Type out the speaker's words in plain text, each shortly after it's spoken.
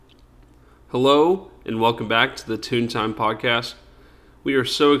Hello, and welcome back to the Toon Time Podcast. We are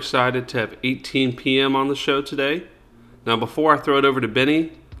so excited to have 18 p.m. on the show today. Now, before I throw it over to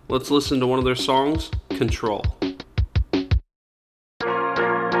Benny, let's listen to one of their songs, Control.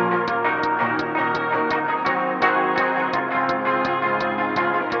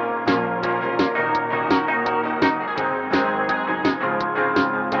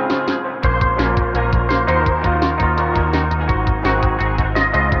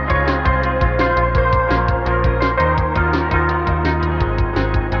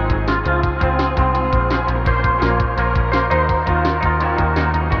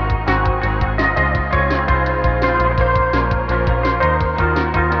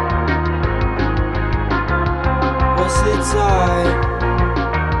 What's the time?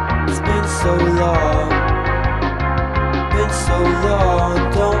 It's been so long. Been so long.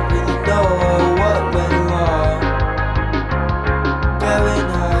 Don't really know what went wrong.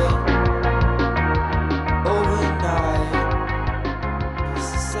 Fahrenheit. Overnight.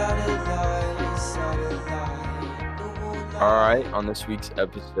 It's a satellite. No moonlight. All right, on this week's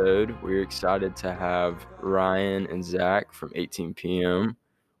episode, we're excited to have Ryan and Zach from 18 p.m.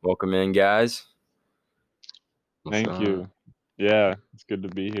 Welcome in, guys. Thank you. Yeah, it's good to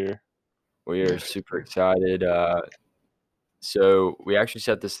be here. We are super excited. So we actually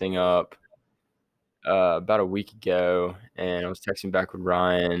set this thing up about a week ago, and I was texting back with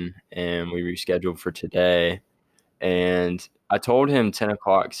Ryan, and we rescheduled for today. And I told him 10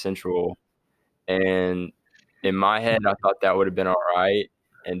 o'clock Central, and in my head, I thought that would have been all right,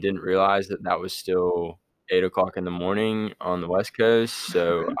 and didn't realize that that was still 8 o'clock in the morning on the West Coast.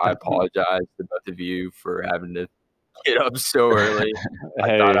 So I apologize to both of you for having to get up so early. I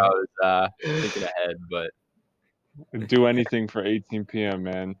Hey, thought I was thinking ahead, but do anything for 18 p.m.,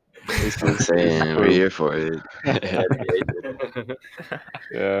 man. This I'm is saying we're food. here for it. dedicated.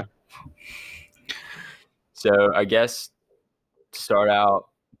 Yeah. So I guess to start out,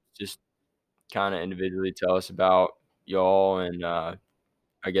 just kind of individually tell us about y'all, and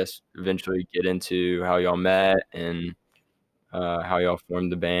I guess eventually get into how y'all met and how y'all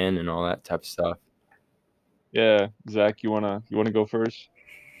formed the band and all that type of stuff. Yeah. Zach, you wanna go first?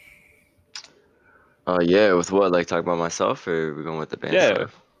 Yeah, with what? Like talk about myself, or we're going with the band Yeah.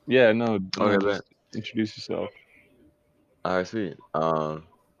 stuff? Yeah, no, Okay, just bet. introduce yourself. All right, sweet.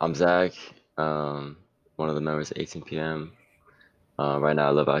 I'm Zach. One of the members of 18 p.m. Right now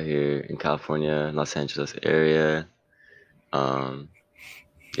I live out here in California, Los Angeles area. Um,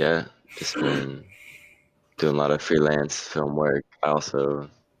 yeah, just been doing a lot of freelance film work. I also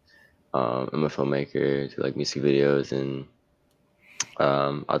am a filmmaker, do like music videos and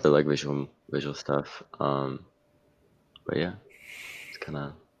other like visual stuff. But yeah, it's kind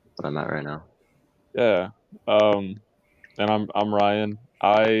of what I'm at right now. Yeah. And I'm Ryan.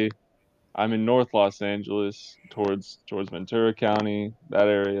 I'm in North Los Angeles, towards Ventura County, that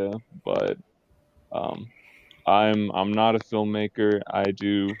area, but um I'm not a filmmaker. I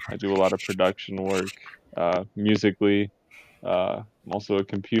do a lot of production work, musically. I'm also a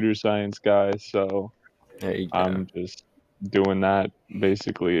computer science guy, so There you go. I'm just doing that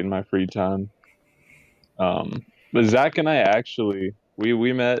basically in my free time. But Zach and I actually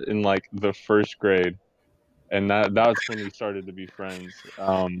we met in like the first grade, and that's when we started to be friends.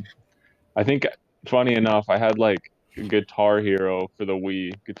 I think funny enough, I had like Guitar Hero for the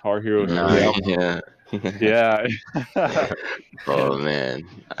Wii, Guitar Hero 3. Nice, yeah. Yeah. Oh and man,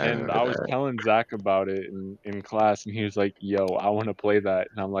 I and remember I was that. telling Zach about it in class, and he was like, "Yo, I want to play that,"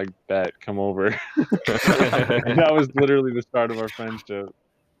 and I'm like, "Bet, come over." And that was literally the start of our friendship.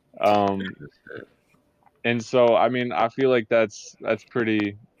 Um, and so, I mean, I feel like that's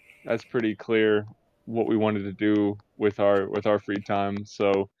pretty clear what we wanted to do with our free time.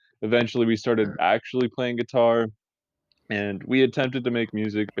 So eventually, we started actually playing guitar, and we attempted to make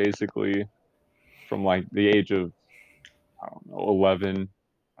music basically from like the age of, I don't know, 11,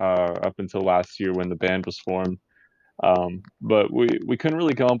 up until last year when the band was formed. But we couldn't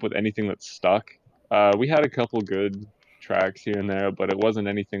really come up with anything that stuck. We had a couple good tracks here and there, but it wasn't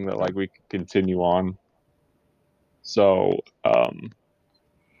anything that like we could continue on. So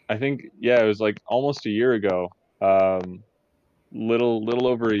I think, yeah, it was like almost a year ago. Um, little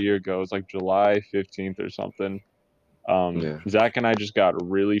over a year ago. It was like July 15th or something. Yeah. Zach and I just got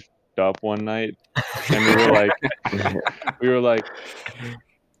really f***ed up one night, and we were like, we were like,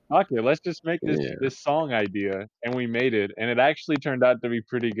 okay, let's just make this Yeah. this song idea, and we made it, and it actually turned out to be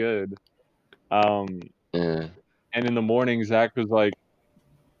pretty good. Um, Yeah. and in the morning, Zach was like,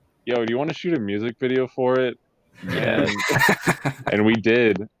 "Yo, do you want to shoot a music video for it?" Yes. And we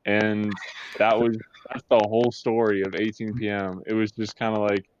did, and that was that's the whole story of 18 p.m. It was just kind of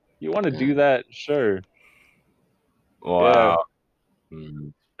like You want to Yeah. do that? Sure. Wow.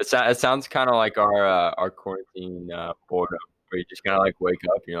 Mhm. It sounds kind of like our quarantine boredom, where you just kind of like wake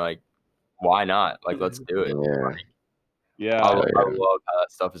up and you're like, why not? Like, let's do it. Yeah. Yeah. Hell I yeah. love how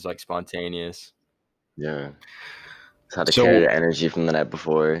that stuff is like spontaneous. Yeah. Just had to So- carry the energy from the night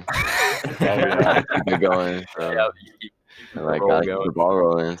before. Oh yeah. Keep it going. So Yeah, you keep and, the like roll gotta keep going. the ball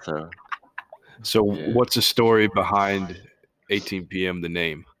rolling. So So Yeah. what's the story behind 18 p.m. the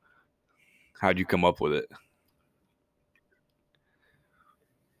name? How'd you come up with it?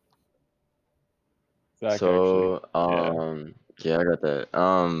 Zach actually. so yeah, I got that.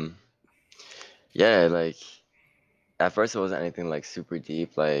 Yeah, like at first it wasn't anything like super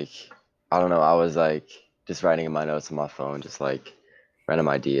deep. Like I don't know, I was like just writing in my notes on my phone, just like random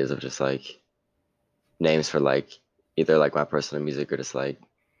ideas of just like names for like either like my personal music or just like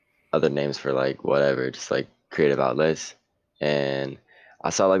other names for like whatever, just like creative outlets. And I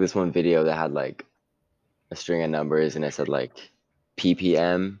saw like this one video that had like a string of numbers and it said like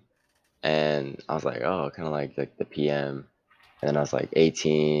ppm, and I was like, oh, kind of like the PM. And then I was like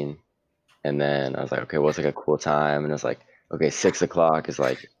 18, and then I was like, okay, what's like a cool time? And it was like, okay, 6 o'clock is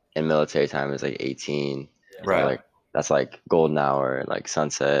like in military time is like 18. So I was Right. like, that's like golden hour and like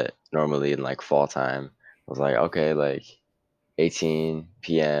sunset normally in like fall time. I was like, okay, like 18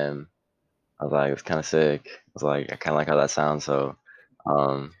 p.m. I was like, it's kind of sick. I was like, I kind of like how that sounds. So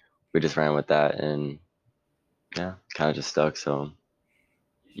um, we just ran with that, and yeah, kind of just stuck. So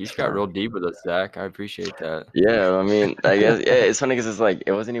You just got real deep with us, Zach. I appreciate that. yeah, I mean, I guess yeah, it's funny because it's like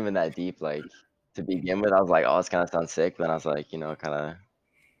it wasn't even that deep. Like to begin with, I was like, oh, it's kind of sounds sick. But then I was like, kind of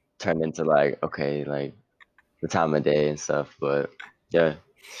turned into like, okay, like the time of day and stuff. But yeah,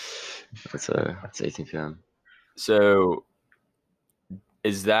 it's 18 p.m. So,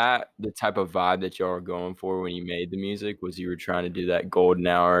 is that the type of vibe that y'all were going for when you made the music? Was you were trying to do that golden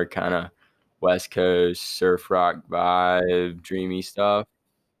hour kind of West Coast surf rock vibe, dreamy stuff?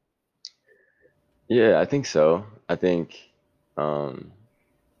 Yeah, I think so. I think, um,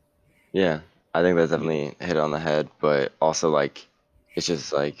 yeah, I think that's definitely hit on the head. But also like, it's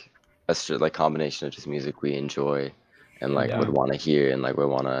just like like combination of just music we enjoy and like Yeah. would want to hear and like would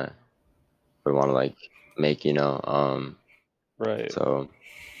want to like make. Right. So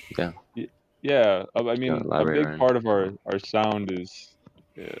yeah, Yeah. I mean, a elaborate, big Ryan. part of our sound is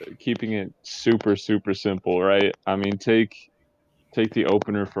keeping it super super simple, right? I mean, take the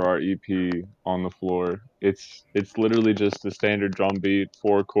opener for our EP, On the Floor. It's literally just a standard drum beat,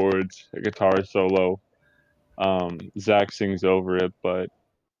 4 chords, a guitar solo. Zach sings over it, but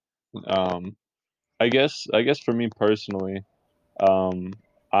um, I guess for me personally, um,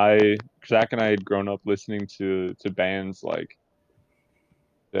 I Zach and I had grown up listening to bands like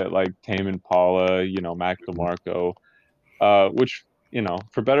that, like Tame Impala, Mac DeMarco, which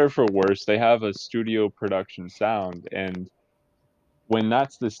for better or for worse, they have a studio production sound, and when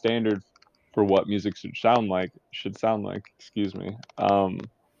that's the standard for what music should sound like, excuse me,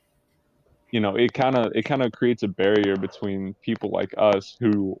 it kind of creates a barrier between people like us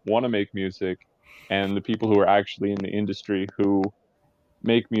who want to make music and the people who are actually in the industry who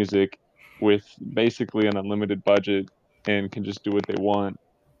make music with basically an unlimited budget and can just do what they want.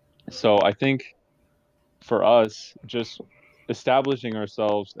 So I think for us, just establishing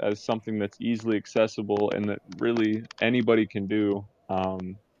ourselves as something that's easily accessible and that really anybody can do,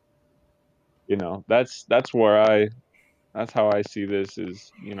 that's where that's how I see this,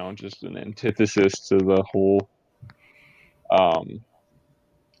 is just an antithesis to the whole, um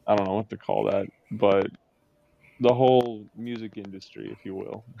I don't know what to call that, but the whole music industry, if you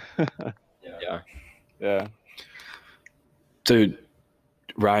will. Yeah. Yeah. So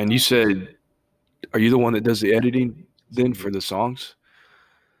Ryan, you said, are you the one that does the editing then for the songs?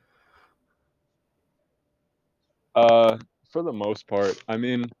 For the most part, I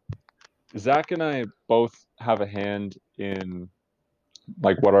mean, Zach and I both have a hand in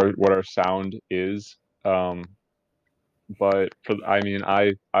like what our sound is. But I mean,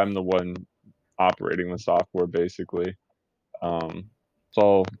 I'm the one operating the software basically. It's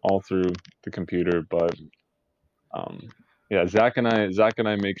all through the computer, but um, yeah, Zach and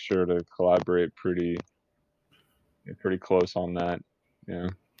I make sure to collaborate pretty close on that. Yeah.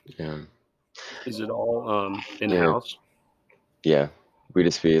 Yeah, Is it all in house? yeah. We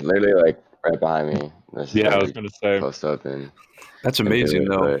just be literally like right behind me. Let's just Yeah, I was like gonna say. post up and That's do amazing, it.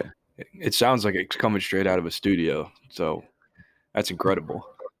 though. But It sounds like it's coming straight out of a studio. So that's incredible.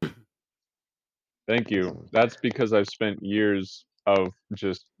 Thank you. That's because I've spent years of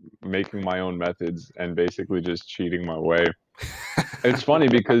just making my own methods and basically just cheating my way. It's funny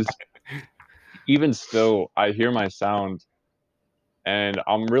because even still, I hear my sound and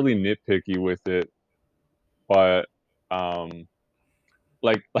I'm really nitpicky with it, but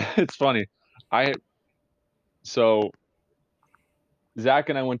like it's funny. I so Zach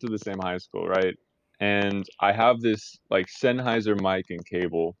and I went to the same high school, right? And I have this like Sennheiser mic and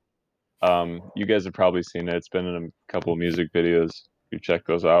cable. You guys have probably seen it. It's been in a couple of music videos. You check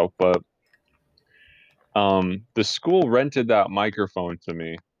those out. But the school rented that microphone to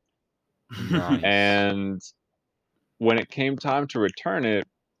me, Nice. and when it came time to return it,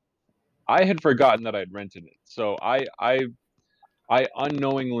 I had forgotten that I'd rented it. So I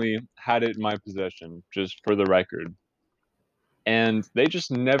unknowingly had it in my possession, just for the record. And they just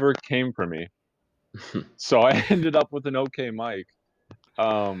never came for me. So I ended up with an okay mic.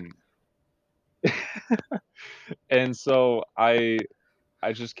 Um, and so I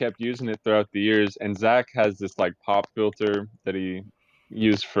just kept using it throughout the years. And Zach has this like pop filter that he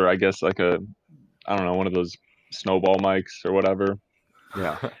used for, I guess, like I don't know, one of those snowball mics or whatever.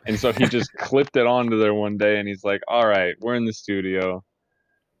 Yeah. And so he just clipped it onto there one day, and he's like, "All right, we're in the studio."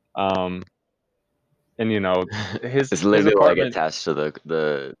 And It's his literally like apartment. attached to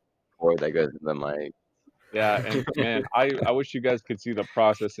the cord that goes in the mic. Yeah, and man, I wish you guys could see the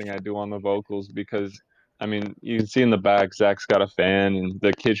processing I do on the vocals, because I mean, you can see in the back, Zach's got a fan, and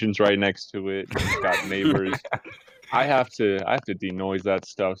the kitchen's right next to it, and he's got neighbors. I have to denoise that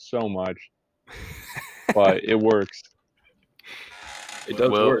stuff so much, but it works. It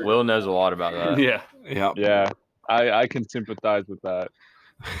does work. Will knows a lot about that. Yeah. Yeah. Yeah, I can sympathize with that.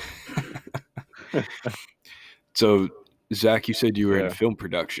 So, Zach, you said you were in Yeah. film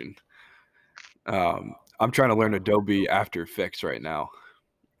production. I'm trying to learn Adobe After Effects right now,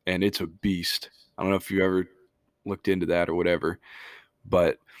 and it's a beast. I don't know if you ever looked into that or whatever,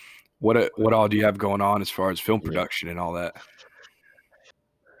 but what all do you have going on as far as film production and all that?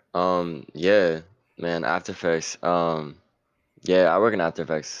 Yeah, man, After Effects. Yeah, I work in After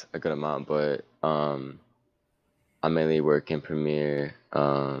Effects a good amount, but I mainly work in Premiere.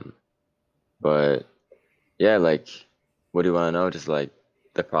 But yeah, like, what do you want to know? Just like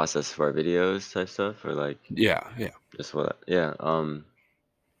the process for videos type stuff, or like Yeah. just what? Yeah.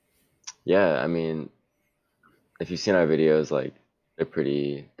 Yeah. I mean, if you've seen our videos, like they're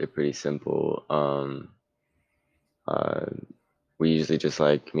pretty simple. Uh, we usually just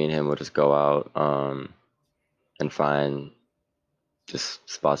like me and him will just go out and find just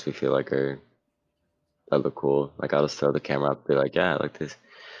spots we feel like are that look cool. Like I'll just throw the camera up, be like, yeah, I like this,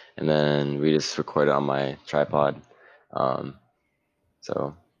 and then we just record it on my tripod.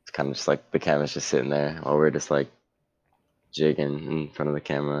 So it's kind of just like the camera's just sitting there, or we're just like jigging in front of the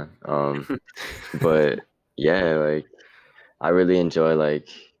camera. But yeah, like I really enjoy like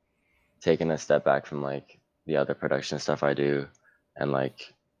taking a step back from like the other production stuff I do, and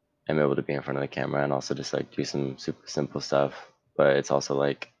like I'm able to be in front of the camera and also just like do some super simple stuff. But it's also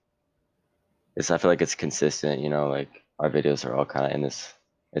like I feel like it's consistent, like our videos are all kind of in its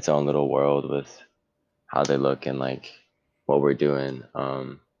own little world with how they look and like what we're doing.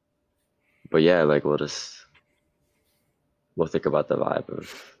 But yeah, like we'll think about the vibe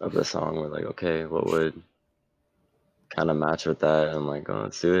of the song. We're like, okay, what would kind of match with that? And I'm like, oh,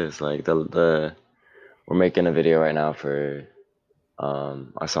 let's do this. Like the we're making a video right now for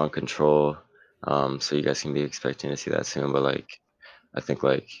our song Control. So you guys can be expecting to see that soon. But like I think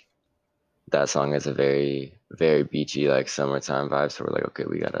like that song has a very, very beachy, like summertime vibe. So we're like, okay,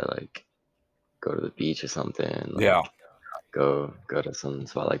 we gotta like go to the beach or something. Like, Yeah. Go to some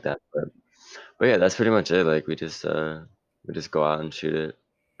spot like that. But yeah, that's pretty much it. Like we just go out and shoot it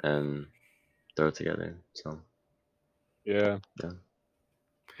and throw it together. So Yeah. yeah.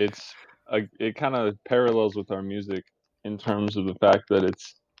 It's it kind of parallels with our music in terms of the fact that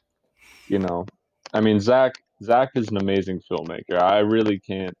it's, I mean, Zach is an amazing filmmaker. I really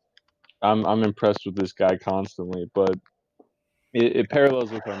can't. I'm impressed with this guy constantly, but it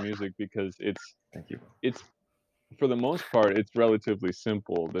parallels with our music because Thank you. it's for the most part it's relatively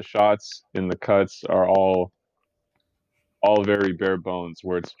simple. The shots and the cuts are all very bare bones,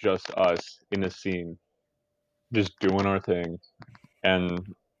 where it's just us in a scene, just doing our thing. And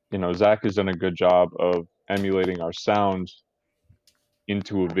Zach has done a good job of emulating our sound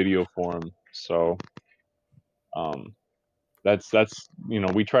into a video form. So that's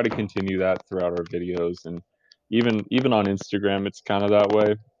we try to continue that throughout our videos, and even on Instagram it's kind of that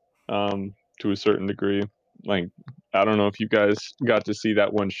way, to a certain degree. Like, I don't know if you guys got to see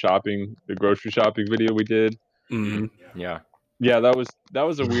that one the grocery shopping video we did. Mm-hmm. Yeah, that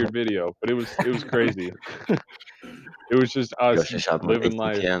was a weird video, but it was crazy. It was just us Grocery shopping with living 18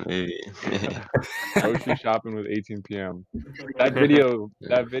 life. p.m. maybe. Grocery shopping with 18 p.m. That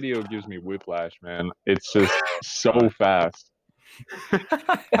video gives me whiplash, man. It's just so fast.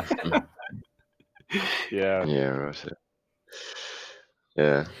 Yeah. Yeah, real shit.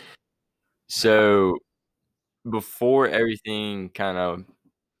 Yeah. So before everything kind of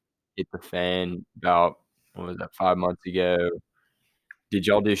hit the fan about, what was that, 5 months ago, did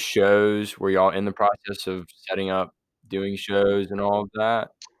y'all do shows? Were y'all in the process of setting up, doing shows and all of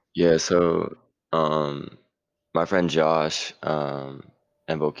that? Yeah, so my friend Josh and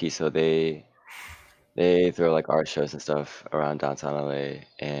Bokiso, they throw like art shows and stuff around downtown LA,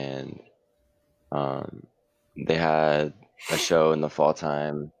 and um they had a show in the fall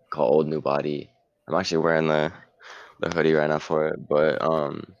time called Old New Body. I'm actually wearing the hoodie right now for it, but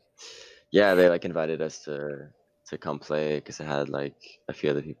yeah, they like invited us to come play because they had like a few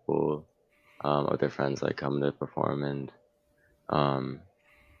other people of their friends like come to perform, and um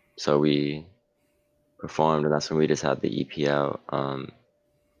so we performed, and that's when we just had the EP out.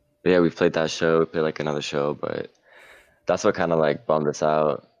 But yeah, we played that show, we played like another show, but that's what kind of like bummed us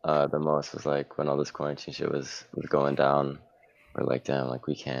out the most, was like when all this quarantine shit was going down. We're like, damn, like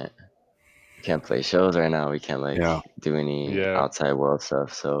we can't play shows right now. We can't like Yeah. do any Yeah. outside world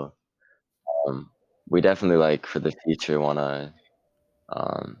stuff. So um, we definitely like for the future wanna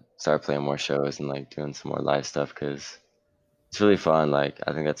start playing more shows and like doing some more live stuff, because it's really fun. Like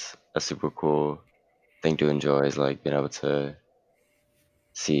I think that's a super cool thing to enjoy, is like being able to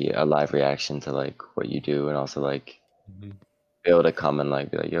see a live reaction to like what you do, and also like Mhm. be able to come and like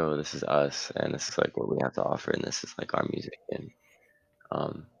be like, yo, this is us, and this is like what we have to offer, and this is like our music. And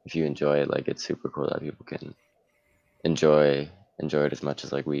if you enjoy it, like it's super cool that people can enjoy enjoy it as much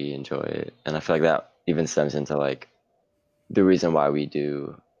as like we enjoy it. And I feel like that even stems into like the reason why we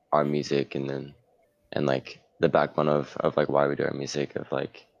do our music, and then and like the backbone of like why we do our music, of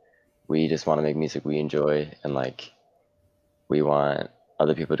like we just want to make music we enjoy, and like we want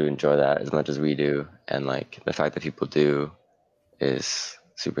other people to enjoy that as much as we do, and like the fact that people do is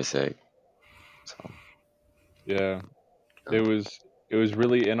super sick. So Yeah. It was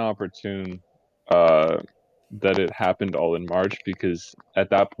really inopportune uh that it happened all in March, because at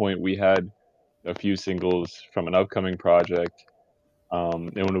that point we had a few singles from an upcoming project.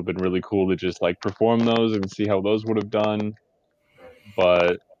 It would have been really cool to just like perform those and see how those would have done,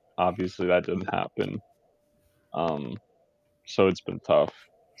 but obviously that didn't happen. Um, so it's been tough.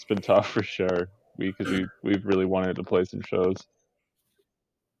 It's been tough for sure. We've really wanted to play some shows.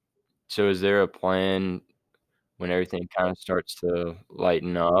 So is there a plan when everything kind of starts to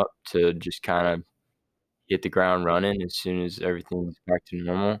lighten up to just kind of hit the ground running as soon as everything's back to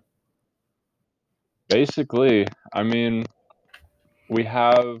normal? Basically, I mean, we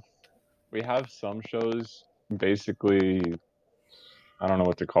have we have some shows basically, I don't know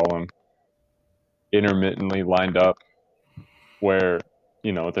what to call them, intermittently lined up, where,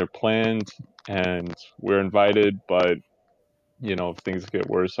 they're planned and we're invited, but if things get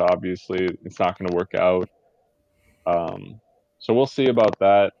worse, obviously it's not going to work out. Um, so we'll see about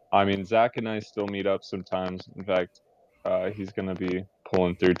that. I mean, Zach and I still meet up sometimes. In fact, he's going to be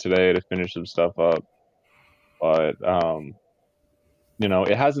pulling through today to finish some stuff up. But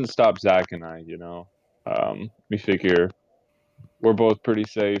it hasn't stopped Zach and I. We figure we're both pretty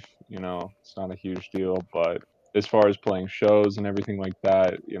safe. It's not a huge deal. But as far as playing shows and everything like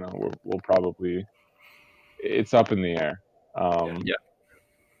that, we'll probably, it's up in the air. Yeah.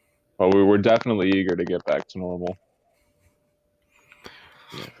 But we were definitely eager to get back to normal.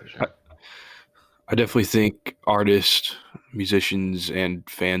 yeah, for sure. I definitely think artists, musicians, and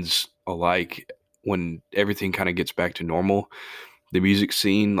fans alike, when everything kind of gets back to normal, the music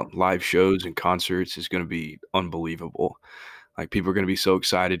scene, live shows, and concerts is going to be unbelievable. Like people are going to be so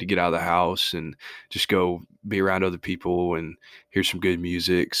excited to get out of the house and just go be around other people and hear some good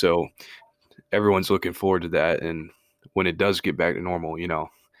music. So everyone's looking forward to that. And when it does get back to normal,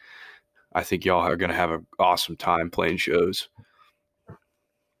 I think y'all are going to have an awesome time playing shows.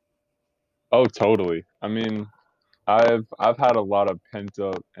 Oh, totally. I mean, I've had a lot of pent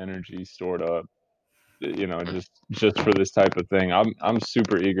up energy stored up, just for this type of thing. I'm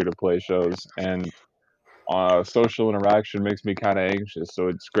super eager to play shows, and social interaction makes me kind of anxious. So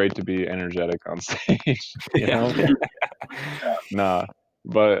it's great to be energetic on stage. Nah,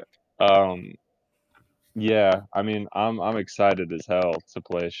 but um, yeah. I mean, I'm excited as hell to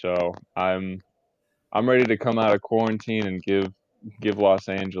play a show. I'm ready to come out of quarantine and give Los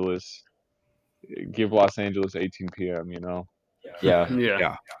Angeles give Los Angeles 18 p.m. Yeah. Yeah.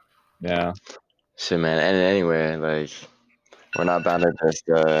 Yeah. Yeah. Shit, man. And anywhere, like we're not bound to just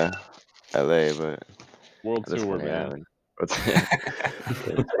LA, but World at this tour, point, yeah. man.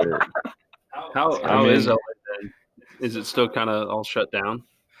 How I is mean, LA then? Is it still kind of all shut down?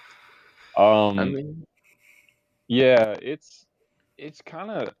 I um, mean, yeah, it's kind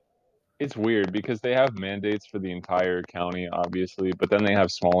of it's weird because they have mandates for the entire county, obviously, but then they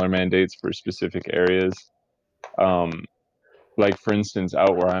have smaller mandates for specific areas. Um, like for instance,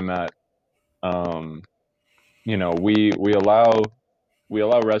 out where I'm at, um, we allow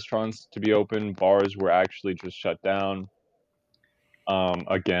restaurants to be open. Bars were actually just shut down.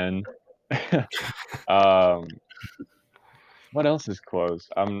 Again. um, what else is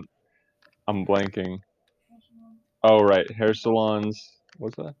closed? I'm blanking. Oh right, hair salons.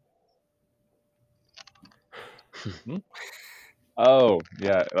 What's that? Hmm? Oh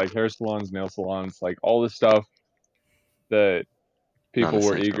yeah, like hair salons, nail salons, like all the stuff that people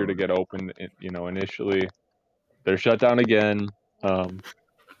were eager to Non-essential. get open. Initially, they're shut down again. Um,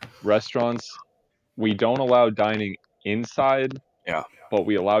 Restaurants, we don't allow dining inside, Yeah. but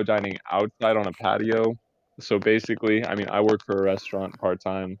we allow dining outside on a patio. So basically, I mean, I work for a restaurant part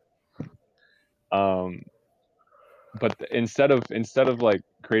time. Um, but instead of like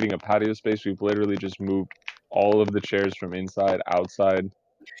creating a patio space, we've literally just moved all of the chairs from inside outside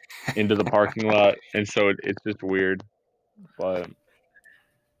into the parking lot, and so it's just weird. But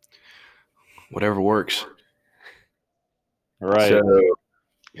Whatever works. right, So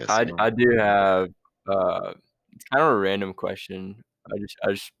Yes, I sir. I do have it's kind of a random question.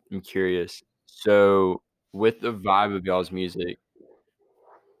 I just am curious. So with the vibe of y'all's music,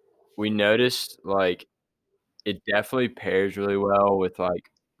 we noticed like it definitely pairs really well with like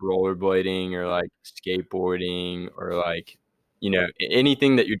rollerblading or like skateboarding or like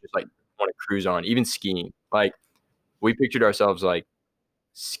anything that you just like want to cruise on, even skiing. Like we pictured ourselves like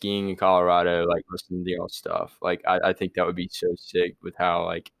skiing in Colorado, like listening to y'all stuff. Like I think that would be so sick with how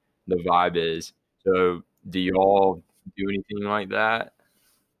like the vibe is. So do y'all do anything like that?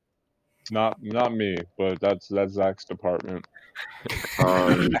 not me, but that's Zach's department.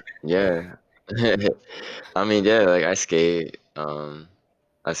 Yeah. I mean, yeah, like I skate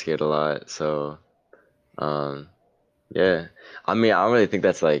a lot, so um, yeah. I mean, I don't really think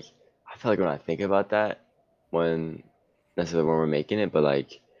that's like. I feel like when I think about that, when necessarily when we're making it, but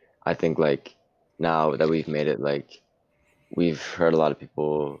like, I think like now that we've made it, like we've heard a lot of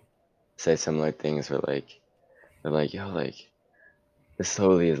people say similar things, or like they're like, yo, like this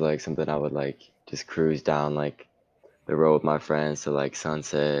totally is like something I would like just cruise down like the road with my friends to like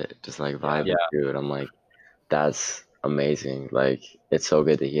sunset, just like Yeah. vibing through it. I'm like, that's amazing. Like, it's so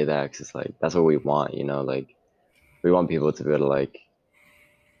good to hear that because it's like that's what we want, you know. Like, we want people to be able to like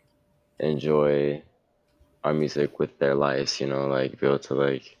enjoy our music with their lives, you know, like be able to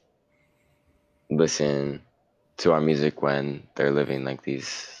like listen to our music when they're living like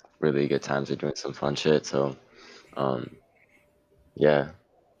these really good times or doing some fun shit. So, um, yeah.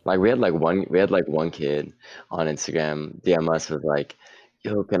 Like we had like one kid on Instagram DM us with like,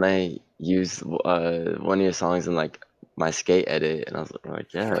 "Yo, can I use one of your songs in like my skate edit?" And I was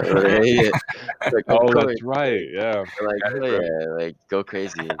like, "Yeah, like, like of Oh, course." that's right. Yeah. We're like, "Hell yeah, like go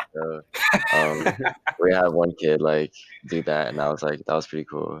crazy." So, um, we had one kid like do that, and I was like, that was pretty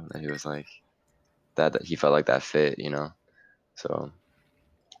cool. And he was like that he felt like that fit, you know. So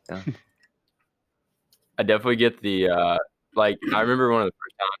yeah, I definitely get the like I remember one of the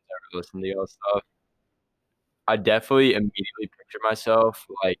first times I ever listened to y'all stuff. I definitely immediately picture myself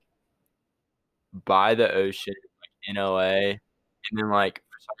like by the ocean, like in LA, and then like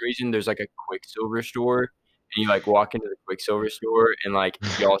for some reason there's like a Quicksilver store, and you like walk into the Quicksilver store and like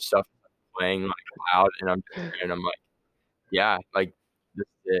y'all stuff is like, playing like loud, and I'm just there and I'm like, yeah, like this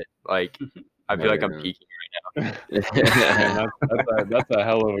is it. Like I feel hell like I'm yeah, peaking. Man, yeah, that's a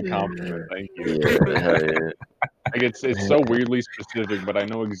hell of a compliment. Thank you. hell yeah, Like it's so weirdly specific, but I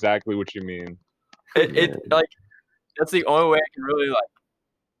know exactly what you mean. It like that's the only way I can really like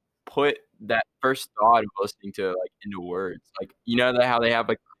put that first thought of listening to it, like into words. Like how they have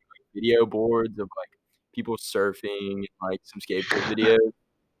like video boards of like people surfing and like some skateboard videos. And,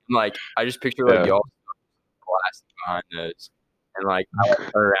 like I just picture like Yeah. y'all blasting behind those, and like I like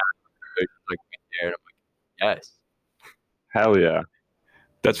turn around and like right there, and I'm like, yes, Hell yeah.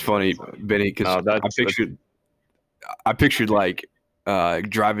 That's funny, Benny, because No, that's I pictured like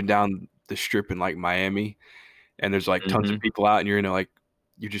driving down the strip in like Miami, and there's like tons of Mhm. people out, and like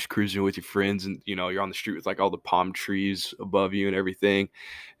you're just cruising with your friends, and you're on the street with like all the palm trees above you and everything,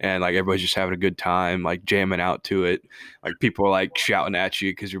 and like everybody's just having a good time, like jamming out to it. Like people are like shouting at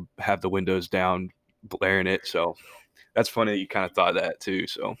you because you have the windows down, blaring it. So that's funny that you kind of thought that too.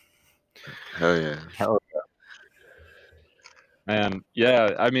 So hell yeah. hell man.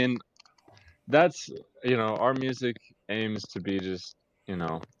 Yeah, I mean, that's our music aims to be just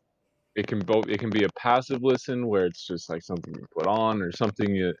it can be a passive listen where it's just like something you put on or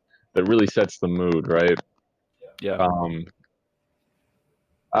something that really sets the mood, right? yeah, Um,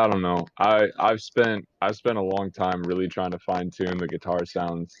 I don't know. I've spent a long time really trying to fine tune the guitar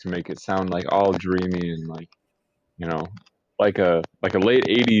sounds to make it sound like all dreamy and like, you know, like a late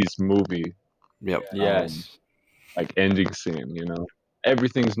 '80s movie, Yep. Yes. like ending scene.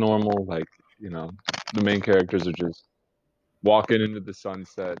 Everything's normal. Like, the main characters are just walking into the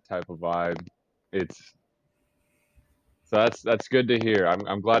sunset type of vibe. It's so that's good to hear.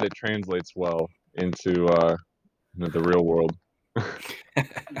 I'm glad it translates well into the real world. Yeah,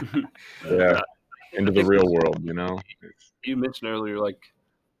 Uh, into I the think real that's, world. you mentioned earlier, like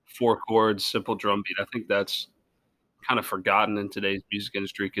four chords, simple drum beat. I think that's kind of forgotten in today's music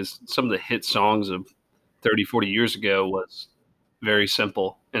industry because some of the hit songs of 30, 40 years ago was very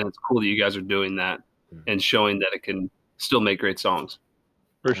simple. And it's cool that you guys are doing that and showing that it can still make great songs.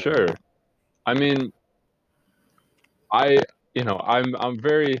 For sure. I mean, I'm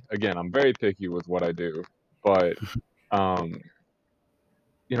very picky with what I do, but um,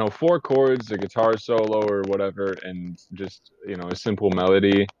 four chords, a guitar solo or whatever, and just a simple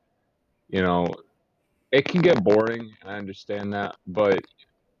melody, you know, it can get boring, and I understand that. But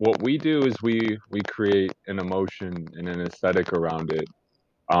what we do is we create an emotion and an aesthetic around it.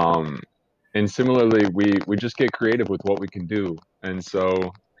 Um, and similarly, we just get creative with what we can do. And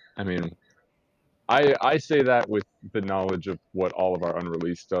so, I mean, I say that with the knowledge of what all of our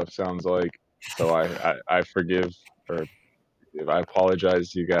unreleased stuff sounds like. So I forgive, or I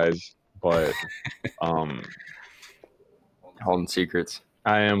apologize to you guys, but um Holding secrets.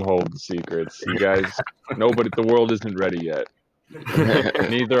 I am holding secrets. You guys, nobody, the world isn't ready yet.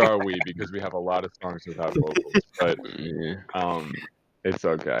 Neither are we, because we have a lot of songs without vocals. But Yeah. it's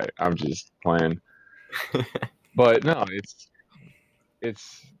okay. I'm just playing. But no,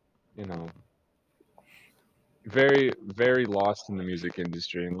 it's you know very, very lost in the music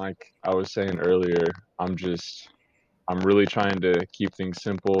industry. And like I was saying earlier, I'm really trying to keep things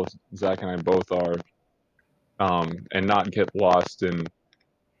simple. Zach and I both are, and not get lost in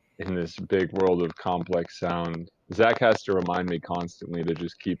this big world of complex sound. Zach has to remind me constantly to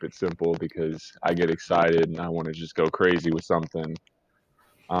just keep it simple because I get excited and I want to just go crazy with something.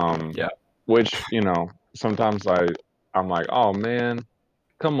 Yeah. Which, sometimes I'm like, oh man,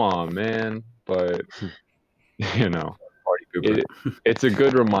 come on, man. But you know, Party pooper. it's a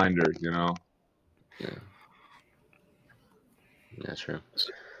good reminder. Yeah. Yeah, true.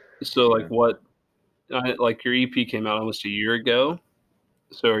 So, like, like your EP came out almost a year ago.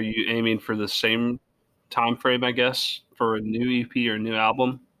 So, are you aiming for the same time frame, I guess, for a new EP or a new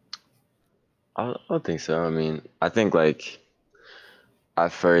album? I think so. I mean, I think like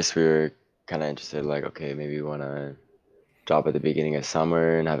at first we were kind of interested, like, okay, maybe we want to drop at the beginning of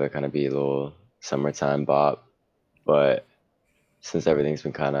summer and have it kind of be a little summertime bop. But since everything's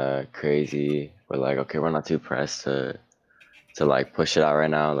been kind of crazy, we're like, okay, we're not too pressed to like push it out right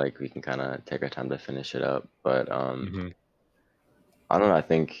now. Like we can kind of take our time to finish it up. But Hmm. I don't know. I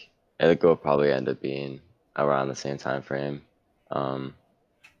think it'll probably end up being around the same time frame. Um,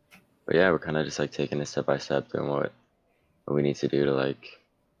 but yeah, we're kind of just like taking it step by step, doing what we need to do to like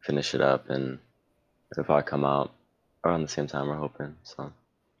finish it up, and it'll probably come out around the same time we're hoping. So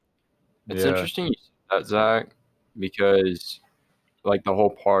It's Yeah. interesting you said that, Zach, because like the whole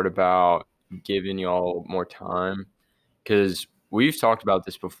part about giving y'all more time, because we've talked about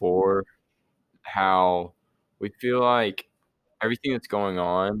this before, how we feel like everything that's going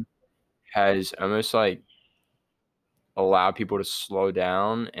on has almost like allowed people to slow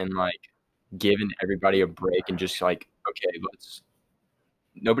down and like given everybody a break and just like, okay,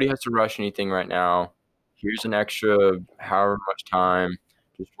 nobody has to rush anything right now. Here's an extra however much time.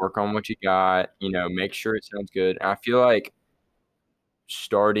 Just work on what you got, make sure it sounds good. And I feel like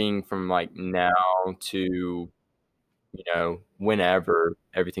starting from like now to, whenever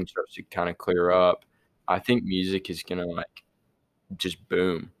everything starts to kind of clear up, I think music is gonna like just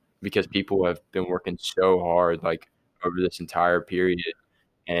boom because people have been working so hard like over this entire period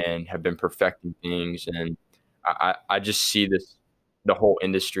and have been perfecting things. And I just see the whole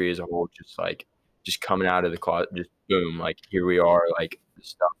industry as a whole just coming out of the closet, just boom, like here we are, like this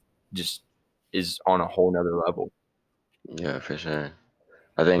stuff just is on a whole nother level. yeah, for sure.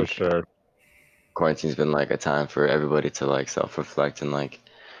 I For think sure. quarantine's been like a time for everybody to like self-reflect and like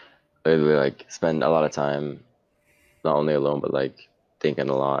really like spend a lot of time not only alone but like thinking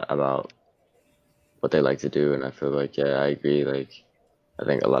a lot about what they like to do. And I feel like, yeah, I agree. Like I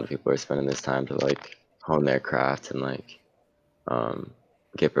think a lot of people are spending this time to like hone their craft and like um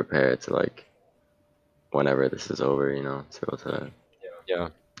get prepared to like whenever this is over, to be able to Yeah.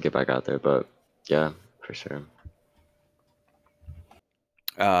 get back out there. But yeah, for sure.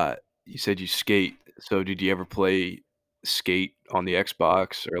 You said you skate. So did you ever play Skate on the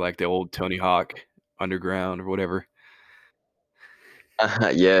Xbox or like the old Tony Hawk Underground or whatever?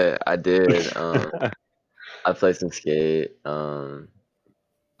 Yeah, I did. I played some Skate.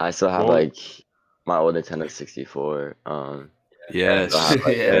 I still have Well, like my old Nintendo 64. Yes, So I have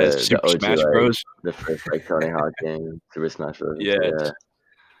like yes, the Super OG, Smash like Bros. the first like Tony Hawk game, Super Smash Bros. Yes. Yeah,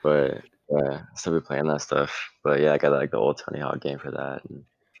 but yeah, I still be playing that stuff. But yeah, I got like the old Tony Hawk game for that.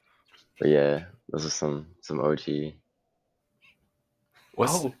 But yeah, those are some OG.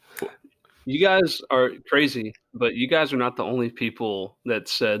 What's Oh, you guys are crazy, but you guys are not the only people that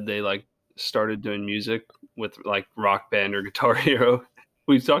said they like started doing music with like Rock Band or Guitar Hero.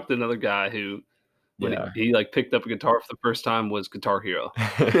 We've talked to another guy who, when yeah? he like picked up a guitar for the first time, was Guitar Hero.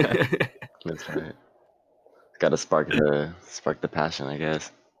 That's right. Got to spark the passion, I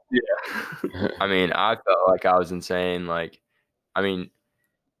guess. Yeah. I mean, I felt like I was insane. Like, I mean,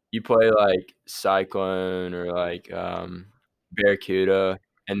 you play like Cyclone or like Barracuda,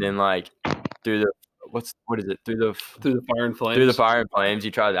 and then like through the what is it Through the Fire and Flames. through the Fire and Flames,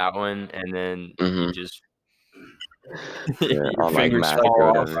 you try that one, and then you Mhm. just Yeah, your on like fingers Magic fall or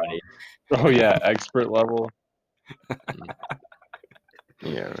off. whatever. Buddy. oh yeah, expert level.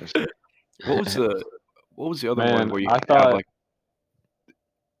 Yeah. What was the other one Man, where you I have thought, like?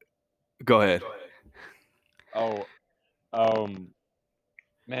 Go ahead. oh,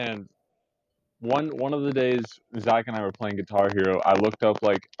 man, one of the days Zach and I were playing Guitar Hero, I looked up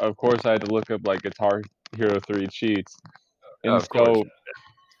like, of course I had to look up like Guitar Hero 3 cheats, Oh, and of course. so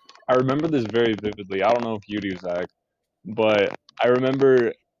I remember this very vividly. I don't know if you do, Zach, but I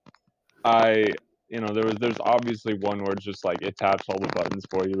remember there's obviously one where it's just like it taps all the buttons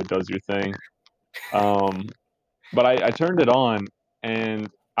for you, it does your thing. But I turned it on and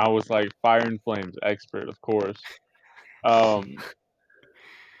I was like Fire and Flames expert, of course.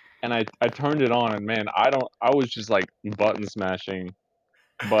 And I turned it on and man, I was just like button smashing,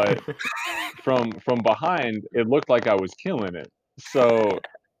 but from behind it looked like I was killing it. So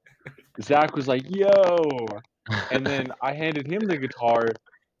Zach was like, "Yo," and then I handed him the guitar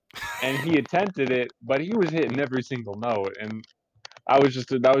and he attempted it, but he was hitting every single note, and that was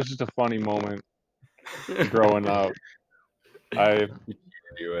just a funny moment growing up. I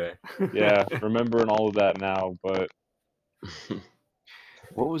Anyway, remembering all of that now, but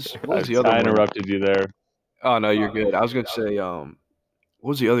What was the other I one? interrupted you there. Oh no, you're good. I was gonna say, what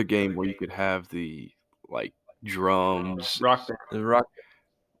was the other game where you could have the like drums? Rock Band. the Rock.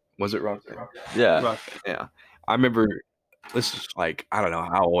 Was it Rock Band? Yeah, Rock Band. Yeah, I remember. This is like I don't know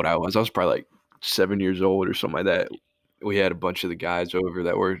how old I was. I was probably like 7 years old or something like that. We had a bunch of the guys over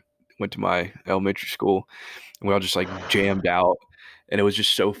that went to my elementary school, and we all just like jammed out, and it was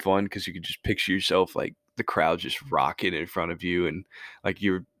just so fun because you could just picture yourself like the crowd just rocking in front of you, and like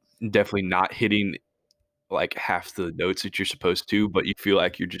you're definitely not hitting like half the notes that you're supposed to, but you feel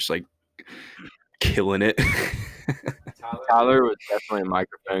like you're just like killing it. Tyler was definitely a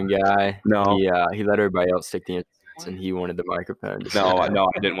microphone guy. No. He let everybody else stick the instruments, and he wanted the microphone. To No, sit. no,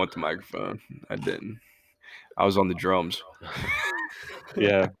 I didn't want the microphone. I didn't. I was on the drums.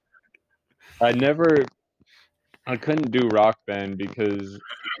 Yeah, I couldn't do Rock Band because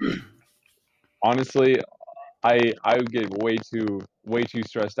honestly, I would get way too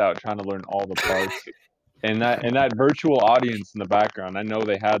stressed out trying to learn all the parts. And that virtual audience in the background, I know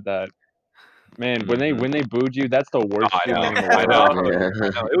they had that. Man, when they booed you, that's the worst I know, feeling in the I know.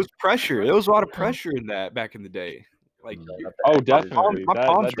 world. No, it was pressure. There was a lot of pressure in that back in the day. Like, Oh, my definitely. my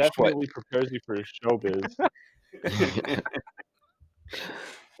palms That were sweating. definitely prepares you for showbiz.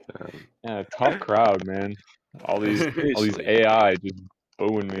 Yeah, tough crowd, man. All these Seriously. AI just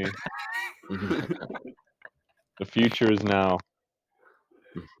booing me. The future is now.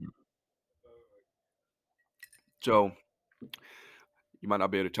 So you might not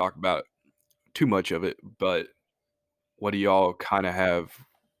be able to talk about too much of it, but what do y'all kind of have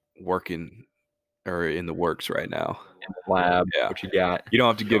working or in the works right now? In the lab, Yeah. what you got? You don't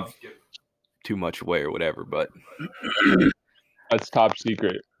have to give too much away or whatever, but That's top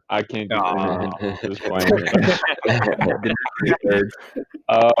secret. I can't give anything at this point.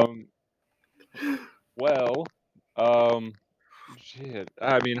 Well, shit.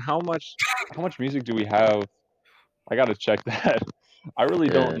 I mean, how much music do we have? I gotta check that. I really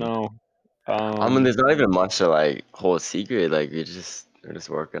don't Yeah. know. I mean, there's not even much to like hold secret. Like we're just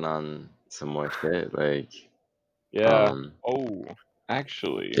working on some more shit. Like Yeah. Oh,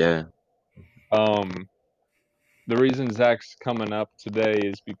 actually, yeah. the reason Zach's coming up today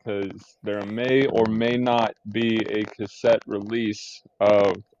is because there may or may not be a cassette release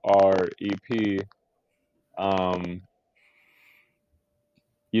of our EP.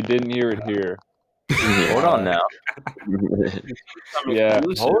 You didn't hear it here. Hold on now. Yeah,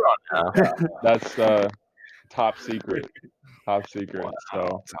 Hold on now. that's top secret. Top secret. So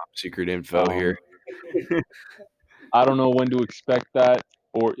Top secret info here. I don't know when to expect that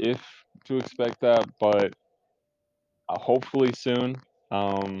or if to expect that, but hopefully soon.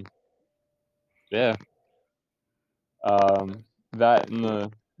 Yeah. That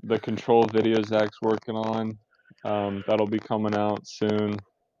and the control video Zach's working on. That'll be coming out soon.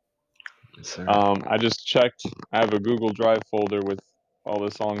 Yes, sir. I just checked. I have a Google Drive folder with all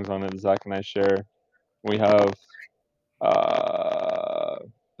the songs on it Zach and I share. We have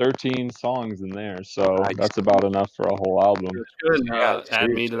 13 songs in there, so Nice. that's about enough for a whole album. Good. Yeah, Add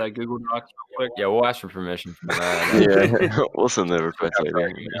me to that Google Docs real quick. Yeah, we'll ask for permission from that. Yeah, we'll send the request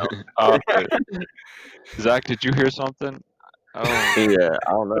later. Okay. Zach, did you hear something? Oh, Yeah,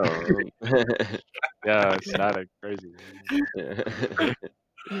 I don't know. yeah, static, crazy. Yeah.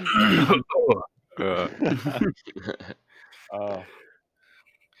 Oh,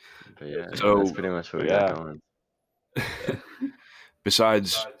 But yeah, So- that's pretty much what we yeah. got going.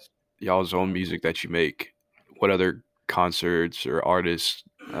 Besides y'all's own music that you make, what other concerts or artists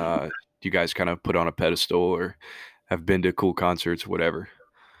do you guys kind of put on a pedestal or have been to cool concerts, whatever?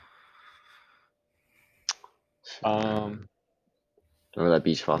 Remember that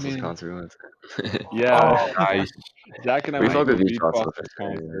Beach Fossils mean- concert we went to? Yeah. Oh, nice. Zach and I We went fuck to a with Beach Beach Fossils Fossils for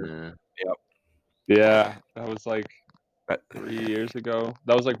sure. concert. Yeah. Yeah, that was like That- 3 years ago.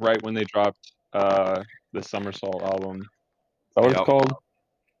 That was like right when they dropped the Somersault album. Is that what Yep. it's called?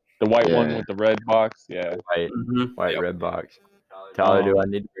 The white one Yeah. with the red box? Yeah. White Yep. red box. Tyler, do Um, I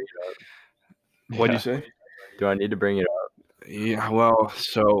need to bring it up? What'd Yeah. you say? Do I need to bring it up? Yeah, well,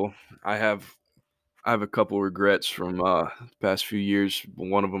 so I have a couple regrets from the past few years.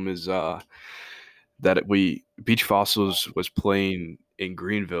 One of them is that Beach Fossils was playing in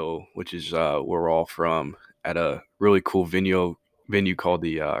Greenville, which is where we're all from, at a really cool venue called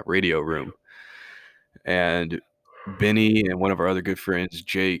the Radio Room. And Benny and one of our other good friends,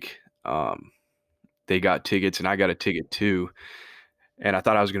 Jake, they got tickets, and I got a ticket too. And I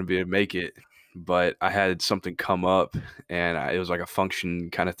thought I was going to be able to make it, but I had something come up, and it was like a function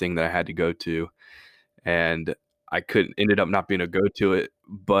kind of thing that I had to go to, and I ended up not being able to go to it.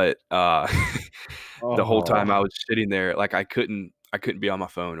 But the whole time I was sitting there, like I couldn't be on my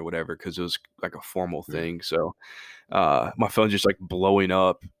phone or whatever because it was like a formal thing. So my phone's just like blowing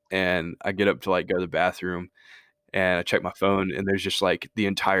up, and I get up to like go to the bathroom, and I check my phone, and there's just like the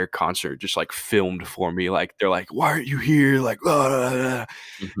entire concert just like filmed for me. Like they're like, "Why aren't you here?" Like, blah, blah, blah.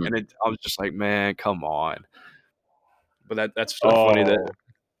 Mhm. And I was just like, "Man, come on." But that's still funny that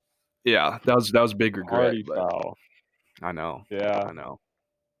yeah, that was a big regret. Party But foul. I know, Yeah. I know.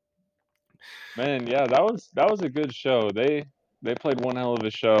 Man, yeah, that was a good show. They played one hell of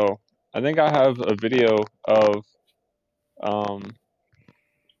a show. I think I have a video of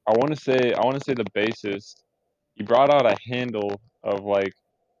I want to say the bassist. He brought out a handle of like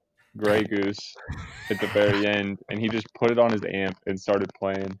Grey Goose at the very end, and he just put it on his amp and started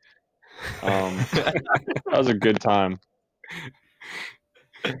playing. That was a good time.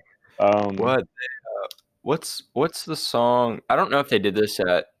 What? What's the song? I don't know if they did this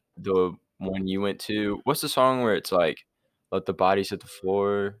at the one you went to. What's the song where it's like, "Let the bodies hit the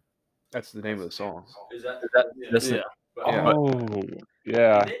floor"? That's the name of the song. That's Yeah. Oh,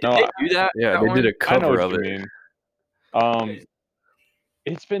 yeah. Did No, they do that? Yeah, that they one? did a I know cover what of you it. mean.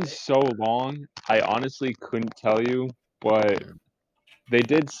 It's been so long. I honestly couldn't tell you, but they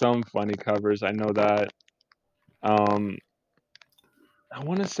did some funny covers. I know that. I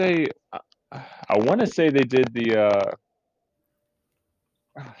want to say they did the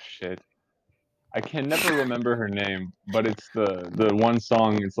oh shit. I can never remember her name, but it's the one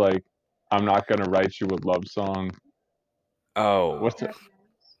song. It's like, "I'm not gonna write you a love song." Oh, What's it?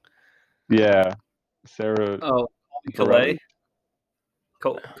 Yeah, Sarah. Oh, Colby Carruthers?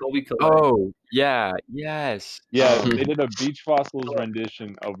 Calais. Colby Calais. Oh, yeah, yes. Yeah, they did a Beach Fossils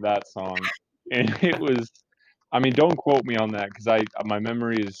rendition of that song, and it was. I mean, don't quote me on that because my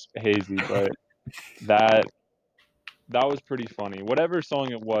memory is hazy, but that was pretty funny. Whatever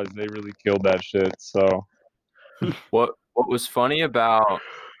song it was, they really killed that shit. So What was funny about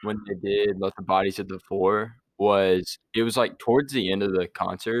when they did "Let the Bodies Hit the Floor" was it was like towards the end of the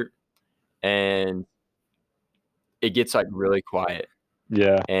concert, and it gets like really quiet,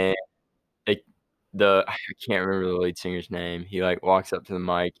 yeah, and I can't remember the lead singer's name. He like walks up to the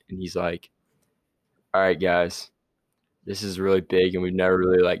mic and he's like, "All right, guys, this is really big, and we've never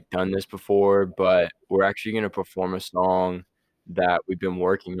really like done this before, but we're actually gonna perform a song that we've been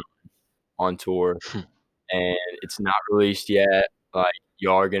working on tour, and it's not released yet. Like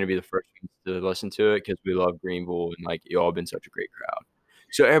y'all are gonna be the first ones to listen to it because we love Greenville and like you all been such a great crowd.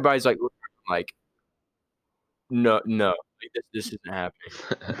 So everybody's like looking at them like, no, like this isn't happening.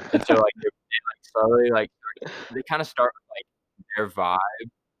 And so like they like slowly like they kind of start with like their vibe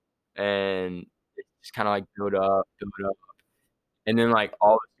and it just kind of like build up, and then like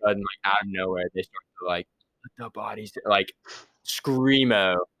all of a sudden like out of nowhere they start to like let the bodies like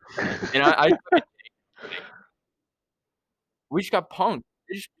screamo, and I like, we just got punked.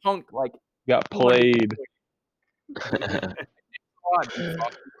 They just punked like Got played.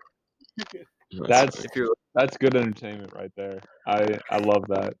 That's if you're that's good entertainment right there. I love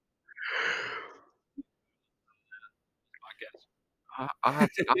that. I have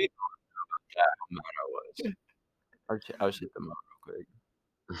to. I don't know how mad I was. I'll hit them up real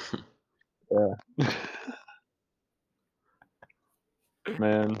quick. Yeah.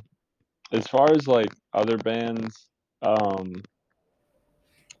 Man, as far as like other bands,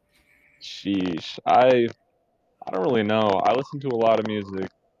 sheesh, I don't really know. I listen to a lot of music.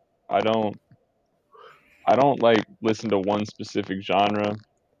 I don't like listen to one specific genre.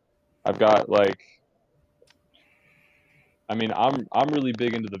 I've got like, I mean, I'm really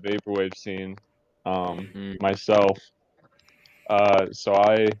big into the vaporwave scene, myself. So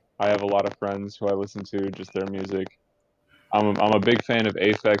I have a lot of friends who I listen to just their music. I'm a big fan of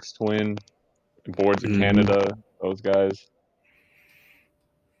Aphex Twin, Boards of Canada, those guys.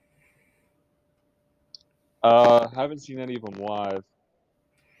 Haven't seen any of them live,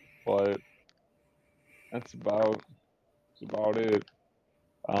 but that's about it.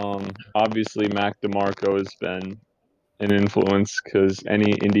 Obviously Mac DeMarco has been an influence because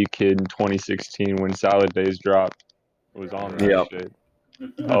any indie kid in 2016 when Salad Days dropped was on that Yep. shit.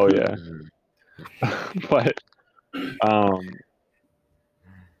 Oh yeah. But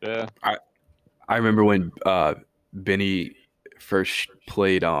yeah. I remember when Benny first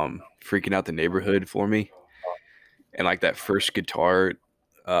played Freaking Out the Neighborhood for me, and like that first guitar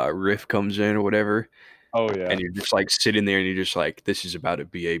riff comes in or whatever, Oh yeah. and you're just like sitting there and you're just like, this is about to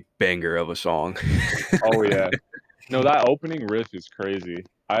be a banger of a song. Oh yeah. No, that opening riff is crazy.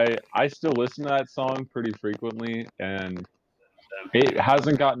 I still listen to that song pretty frequently, and it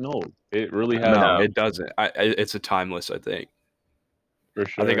hasn't gotten old. It really hasn't. No, it doesn't. It's a timeless, I think. For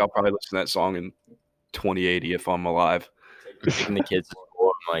sure. I think I'll probably listen to that song in 2080 if I'm alive. Taking the kids to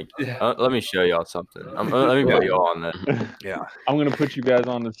school. I'm like, let me show y'all something. Let me put y'all on that. Yeah. I'm gonna put you guys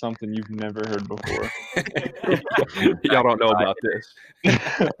onto something you've never heard before. Y'all don't know about this.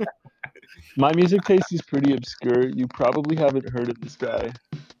 My music taste is pretty obscure. You probably haven't heard of this guy,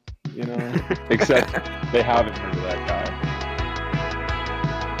 you know, except they haven't heard of that guy.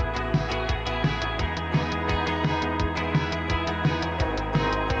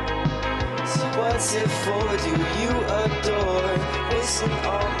 So what's it for? Do you adore? Wasting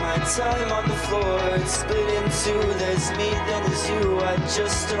all my time on the floor. Split in two, there's me, then there's you. I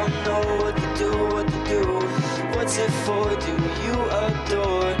just don't know what to do. What's it for? Do you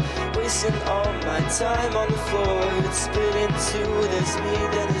adore? Wasting all my time on the floor. Split in two, there's me,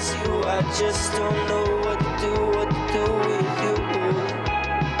 then there's you. I just don't know what to do with you.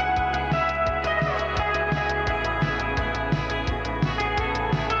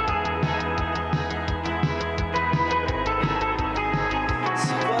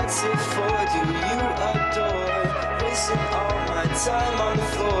 What's it for? Do you adore? Wasting all my time on the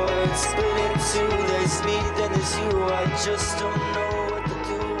floor. Split in two, there's me, then there's you. I just don't know what to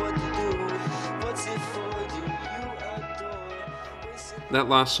do. What's it for? Do you adore? That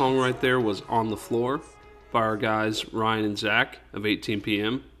last song right there was On the Floor by our guys Ryan and Zach of 18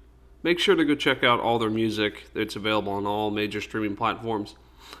 PM. Make sure to go check out all their music. It's available on all major streaming platforms,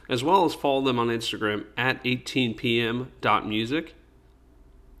 as well as follow them on Instagram at 18pm.music.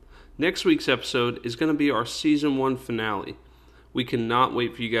 Next week's episode is going to be our Season 1 finale. We cannot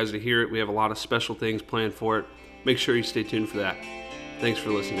wait for you guys to hear it. We have a lot of special things planned for it. Make sure you stay tuned for that. Thanks for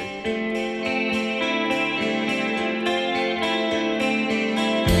listening.